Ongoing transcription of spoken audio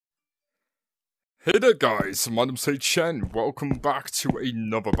Hey there guys, my name's Chen. Welcome back to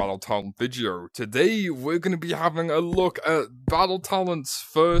another Battle Talent video. Today we're going to be having a look at Battle Talent's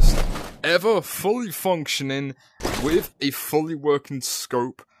first ever fully functioning with a fully working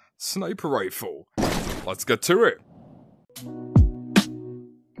scope sniper rifle. Let's get to it.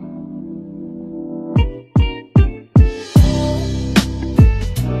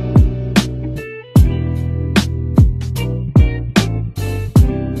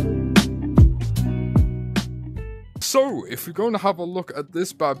 So, if we're going to have a look at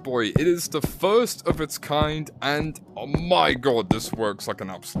this bad boy, it is the first of its kind, and oh my god, this works like an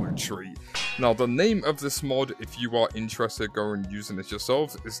absolute treat. Now, the name of this mod, if you are interested going using it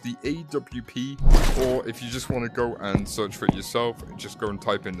yourself, is the AWP, or if you just want to go and search for it yourself, just go and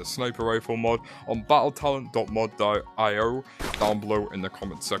type in the sniper rifle mod on battletalent.mod.io down below in the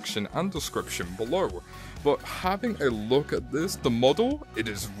comment section and description below. But having a look at this, the model, it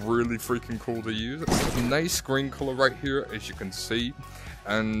is really freaking cool to use. It's a nice green color right here, as you can see.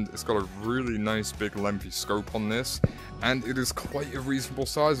 And it's got a really nice big lengthy scope on this. And it is quite a reasonable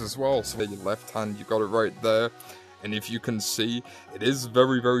size as well. So your left hand, you got it right there. And if you can see, it is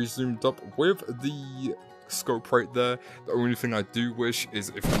very, very zoomed up with the scope right there. The only thing I do wish is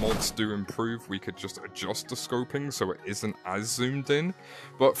if mods do improve, we could just adjust the scoping so it isn't as zoomed in.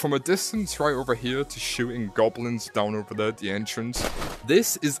 But from a distance right over here to shooting goblins down over there at the entrance,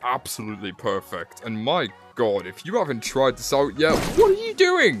 this is absolutely perfect. And my god, if you haven't tried this out yet, what are you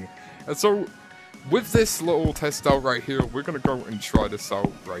doing? And so with this little test out right here, we're gonna go and try this out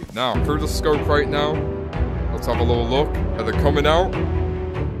right now. Through the scope right now, let's have a little look. Are they coming out?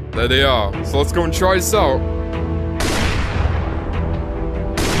 There they are. So let's go and try this out.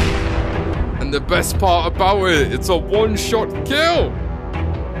 And the best part about it, it's a one-shot kill.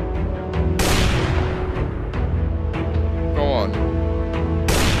 Go on.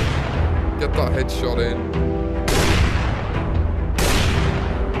 Get that headshot in.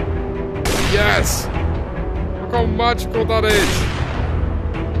 Yes! Look how magical that is.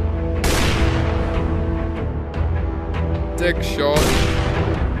 Dick shot.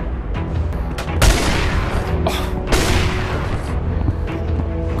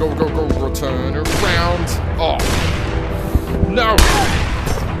 Go, go, go, return around. Oh. No.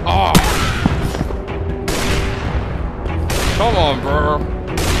 Oh. Come on, bro.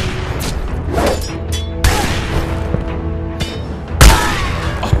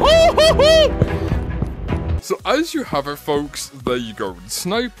 So as you have it, folks, there you go. The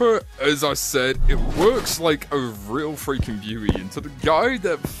sniper, as I said, it works like a real freaking beauty. And to the guy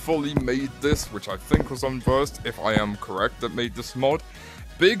that fully made this, which I think was Unversed, if I am correct, that made this mod,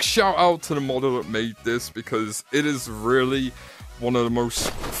 big shout out to the model that made this, because it is really one of the most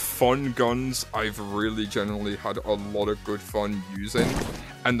fun guns I've really generally had a lot of good fun using.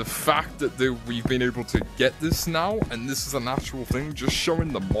 And the fact that we've been able to get this now, and this is an actual thing, just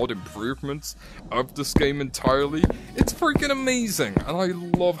showing the mod improvements of this game entirely, it's freaking amazing. And I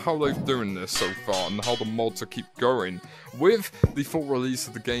love how they're doing this so far, and how the mods are keep going, with the full release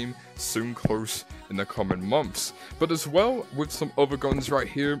of the game soon close in the coming months. But as well, with some other guns right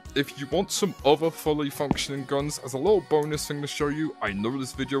here, if you want some other fully functioning guns, as a little bonus thing to show you, I know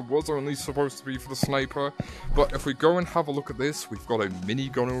this video was only supposed to be for the sniper, but if we go and have a look at this, we've got a mini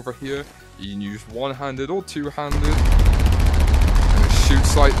gun over here. You can use one-handed or two-handed, and it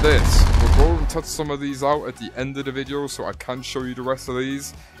shoots like this. We'll go and touch some of these out at the end of the video, so I can show you the rest of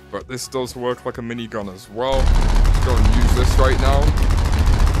these, but this does work like a mini gun as well. Let's go and use this right now.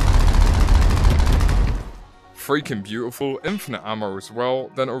 Freaking beautiful, infinite ammo as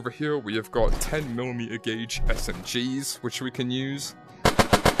well. Then over here we have got 10mm gauge SMGs, which we can use.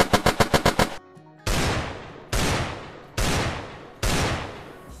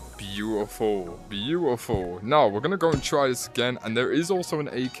 Beautiful, beautiful. Now we're gonna go and try this again, and there is also an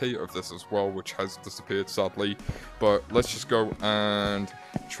AK of this as well, which has disappeared sadly. But let's just go and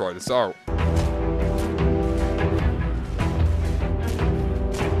try this out.